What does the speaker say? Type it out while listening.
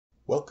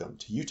Welcome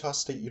to Utah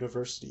State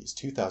University's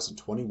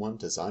 2021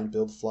 Design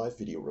Build Fly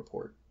video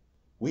report.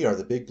 We are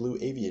the Big Blue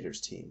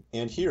Aviators team,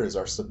 and here is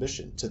our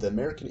submission to the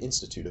American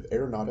Institute of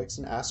Aeronautics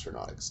and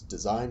Astronautics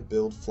Design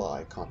Build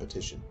Fly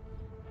competition.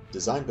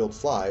 Design Build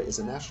Fly is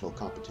a national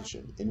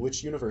competition in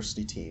which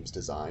university teams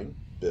design,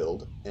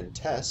 build, and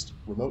test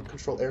remote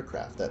control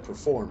aircraft that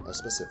perform a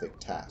specific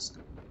task.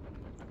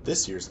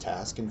 This year's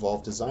task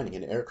involved designing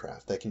an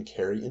aircraft that can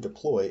carry and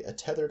deploy a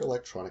tethered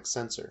electronic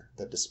sensor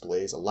that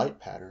displays a light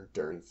pattern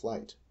during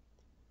flight.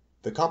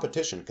 The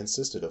competition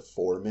consisted of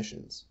 4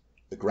 missions.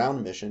 The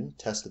ground mission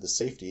tested the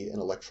safety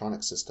and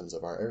electronic systems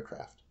of our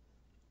aircraft.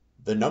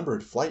 The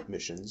numbered flight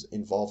missions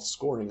involved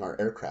scoring our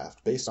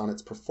aircraft based on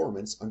its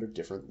performance under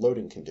different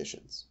loading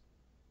conditions.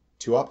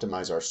 To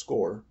optimize our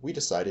score, we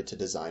decided to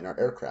design our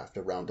aircraft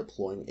around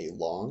deploying a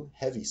long,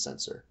 heavy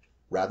sensor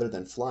rather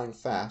than flying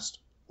fast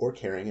or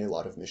carrying a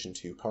lot of Mission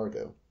 2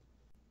 cargo.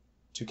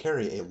 To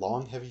carry a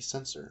long, heavy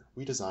sensor,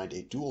 we designed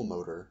a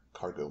dual-motor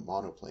cargo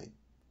monoplane.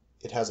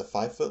 It has a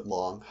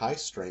 5-foot-long,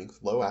 high-strength,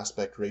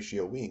 low-aspect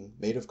ratio wing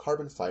made of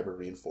carbon fiber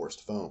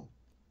reinforced foam.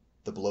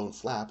 The blown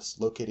flaps,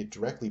 located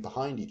directly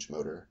behind each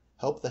motor,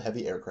 help the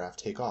heavy aircraft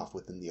take off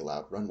within the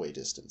allowed runway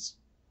distance.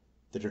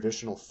 The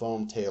traditional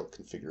foam tail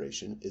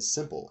configuration is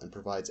simple and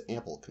provides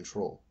ample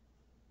control.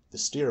 The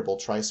steerable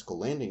tricycle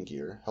landing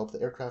gear help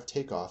the aircraft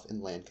take off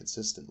and land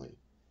consistently.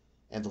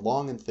 And the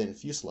long and thin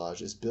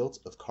fuselage is built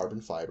of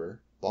carbon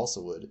fiber, balsa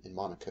wood, and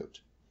monocoque.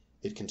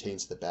 It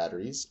contains the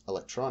batteries,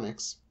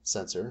 electronics,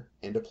 sensor,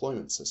 and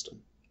deployment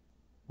system.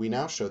 We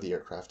now show the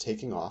aircraft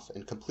taking off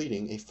and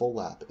completing a full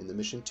lap in the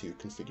Mission 2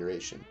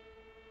 configuration.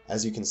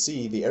 As you can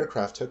see, the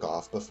aircraft took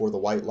off before the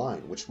white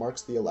line, which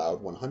marks the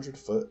allowed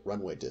 100-foot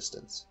runway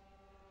distance.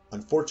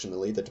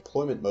 Unfortunately, the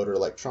deployment motor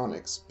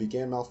electronics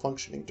began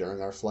malfunctioning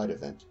during our flight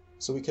event,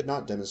 so we could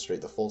not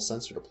demonstrate the full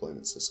sensor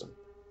deployment system.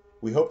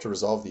 We hope to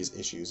resolve these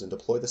issues and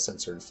deploy the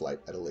sensor in flight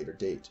at a later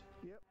date.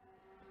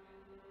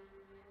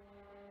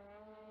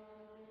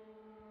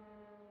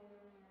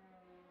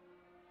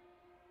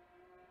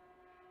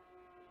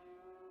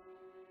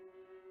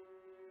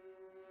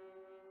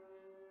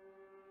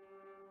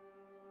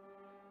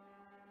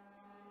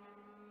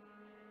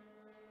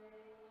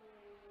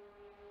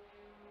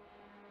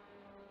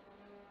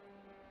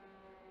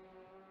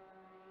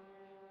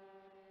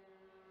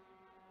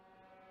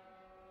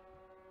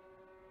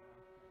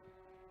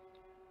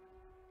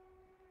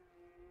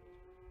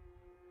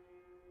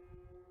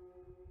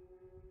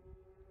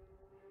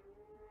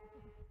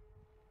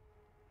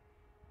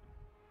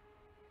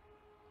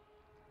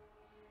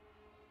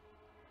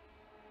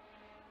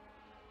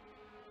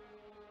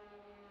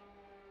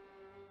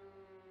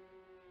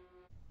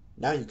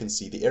 Now you can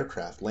see the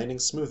aircraft landing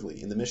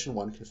smoothly in the Mission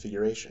 1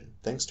 configuration,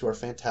 thanks to our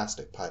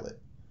fantastic pilot.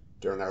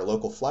 During our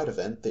local flight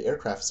event, the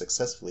aircraft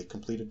successfully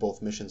completed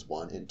both Missions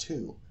 1 and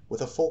 2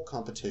 with a full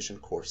competition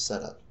course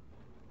setup.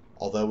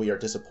 Although we are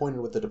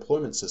disappointed with the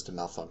deployment system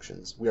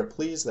malfunctions, we are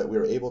pleased that we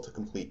were able to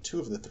complete 2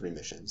 of the 3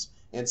 missions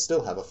and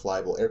still have a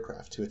flyable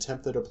aircraft to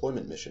attempt the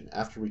deployment mission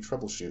after we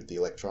troubleshoot the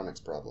electronics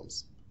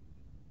problems.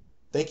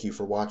 Thank you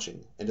for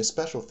watching, and a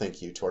special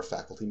thank you to our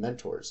faculty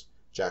mentors,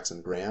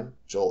 Jackson Graham,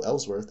 Joel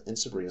Ellsworth, and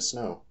Sabrina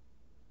Snow,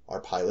 our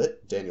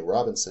pilot, Daniel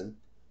Robinson,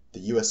 the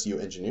USU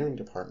Engineering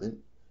Department,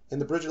 and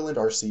the Bridgerland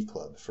RC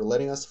Club for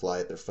letting us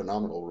fly at their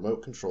phenomenal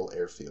remote control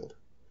airfield.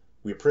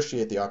 We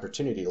appreciate the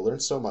opportunity to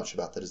learn so much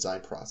about the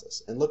design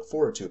process and look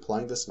forward to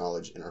applying this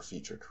knowledge in our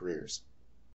future careers.